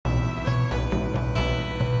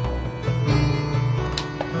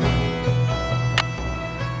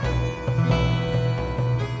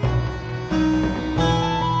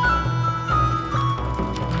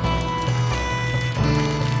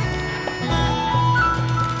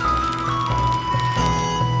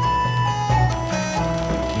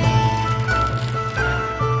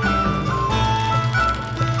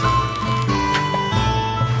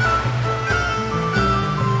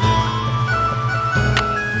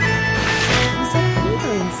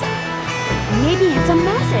It's a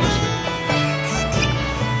message.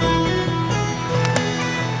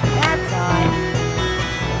 That's odd.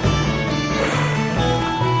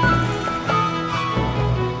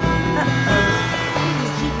 Uh-oh.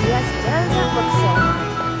 GPS doesn't look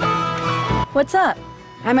so. What's up?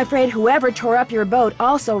 I'm afraid whoever tore up your boat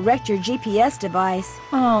also wrecked your GPS device.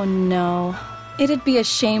 Oh no. It'd be a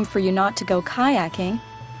shame for you not to go kayaking.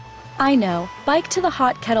 I know. Bike to the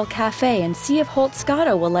Hot Kettle Cafe and see if Holt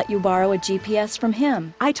Scotto will let you borrow a GPS from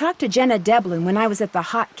him. I talked to Jenna Devlin when I was at the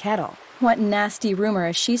Hot Kettle. What nasty rumor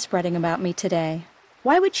is she spreading about me today?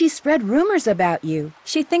 Why would she spread rumors about you?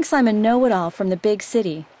 She thinks I'm a know-it-all from the big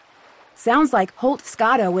city. Sounds like Holt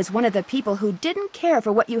Scotto was one of the people who didn't care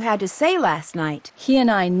for what you had to say last night. He and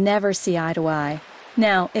I never see eye to eye.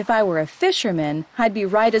 Now, if I were a fisherman, I'd be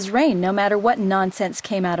right as rain no matter what nonsense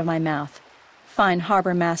came out of my mouth. Fine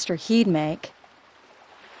harbor master he'd make.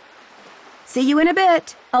 See you in a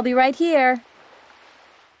bit. I'll be right here.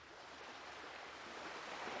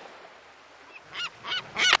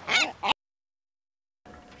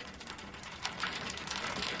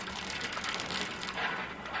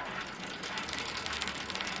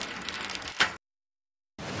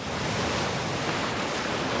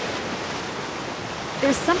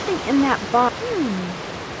 There's something in that box.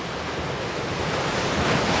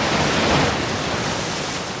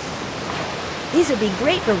 These would be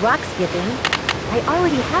great for rock skipping. I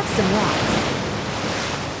already have some rocks.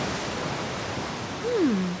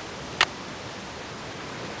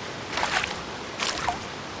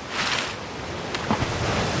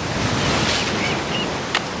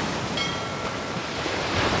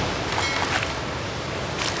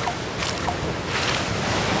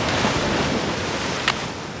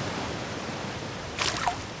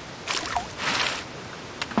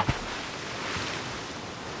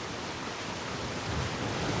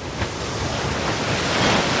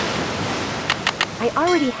 I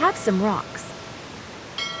already have some rocks.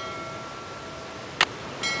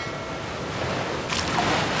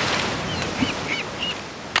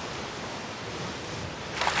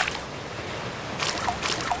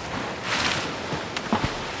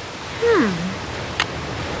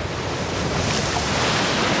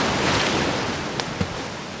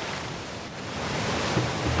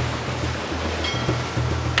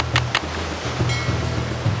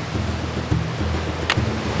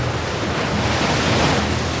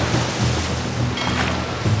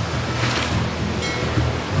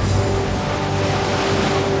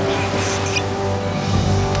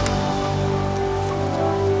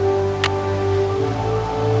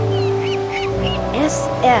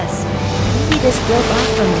 SS. Maybe this broke off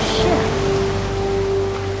from the ship.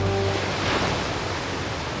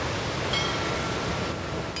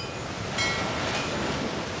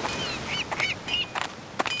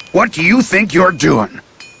 What do you think you're doing?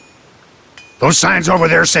 Those signs over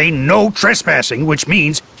there say no trespassing, which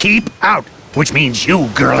means keep out, which means you,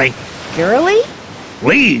 girlie. Girly?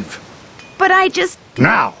 Leave. But I just...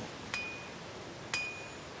 Now.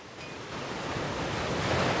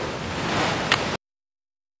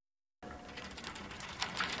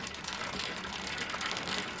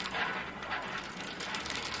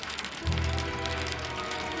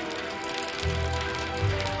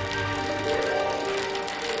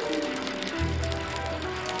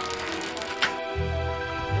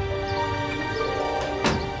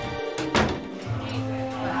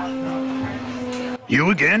 You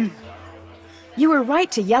again? You were right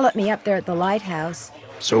to yell at me up there at the lighthouse.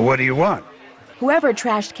 So what do you want? Whoever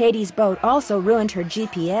trashed Katie's boat also ruined her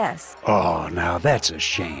GPS. Oh, now that's a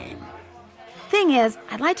shame. Thing is,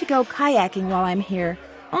 I'd like to go kayaking while I'm here,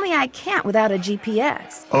 only I can't without a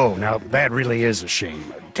GPS. Oh, now that really is a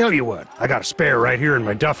shame. Tell you what, I got a spare right here in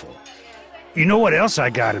my duffel. You know what else I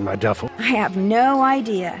got in my duffel? I have no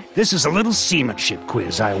idea. This is a little seamanship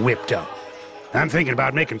quiz I whipped up. I'm thinking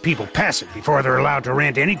about making people pass it before they're allowed to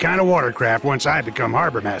rent any kind of watercraft once I become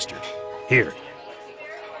harbor master. Here.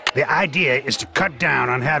 The idea is to cut down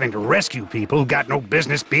on having to rescue people who got no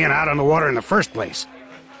business being out on the water in the first place.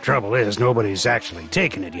 Trouble is, nobody's actually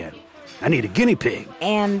taken it yet. I need a guinea pig.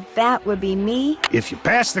 And that would be me? If you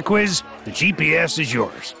pass the quiz, the GPS is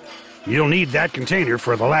yours. You'll need that container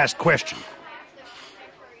for the last question.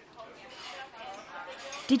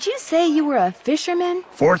 Did you say you were a fisherman?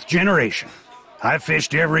 4th generation. I've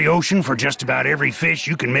fished every ocean for just about every fish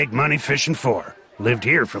you can make money fishing for. Lived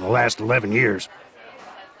here for the last 11 years.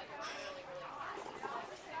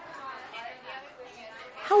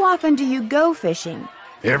 How often do you go fishing?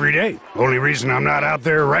 Every day. Only reason I'm not out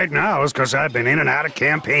there right now is because I've been in and out of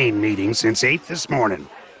campaign meetings since 8 this morning.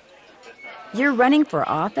 You're running for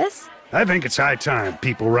office? I think it's high time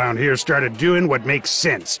people around here started doing what makes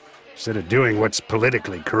sense. instead of doing what's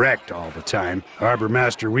politically correct all the time. Harbor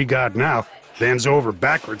Master we got now bends over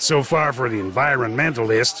backwards so far for the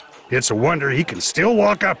environmentalists, it's a wonder he can still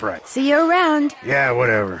walk upright. See you around. Yeah,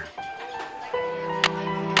 whatever.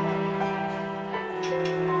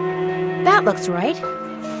 That looks right.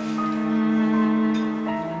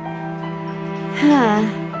 Huh.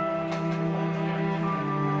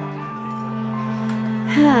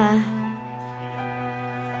 Huh.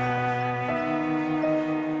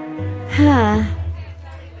 Huh.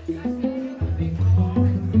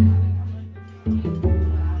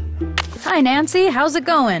 Hi, Nancy. How's it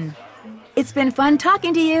going? It's been fun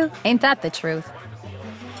talking to you. Ain't that the truth?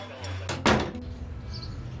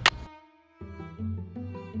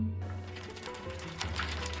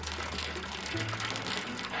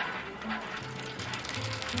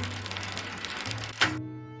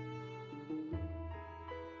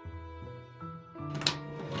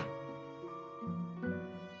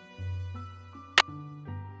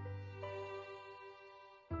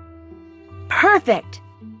 Perfect.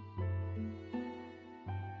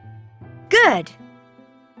 Good.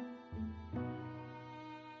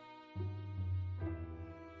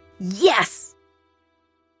 Yes.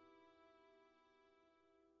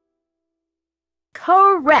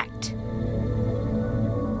 Correct.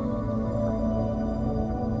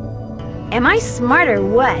 Am I smart or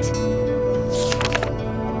what?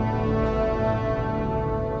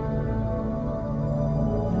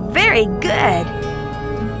 Very good.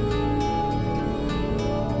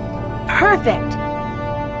 Perfect.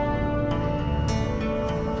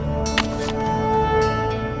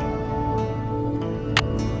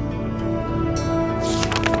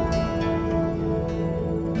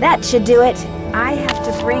 That should do it. I have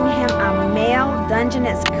to bring him a male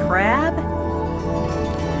Dungeness crab?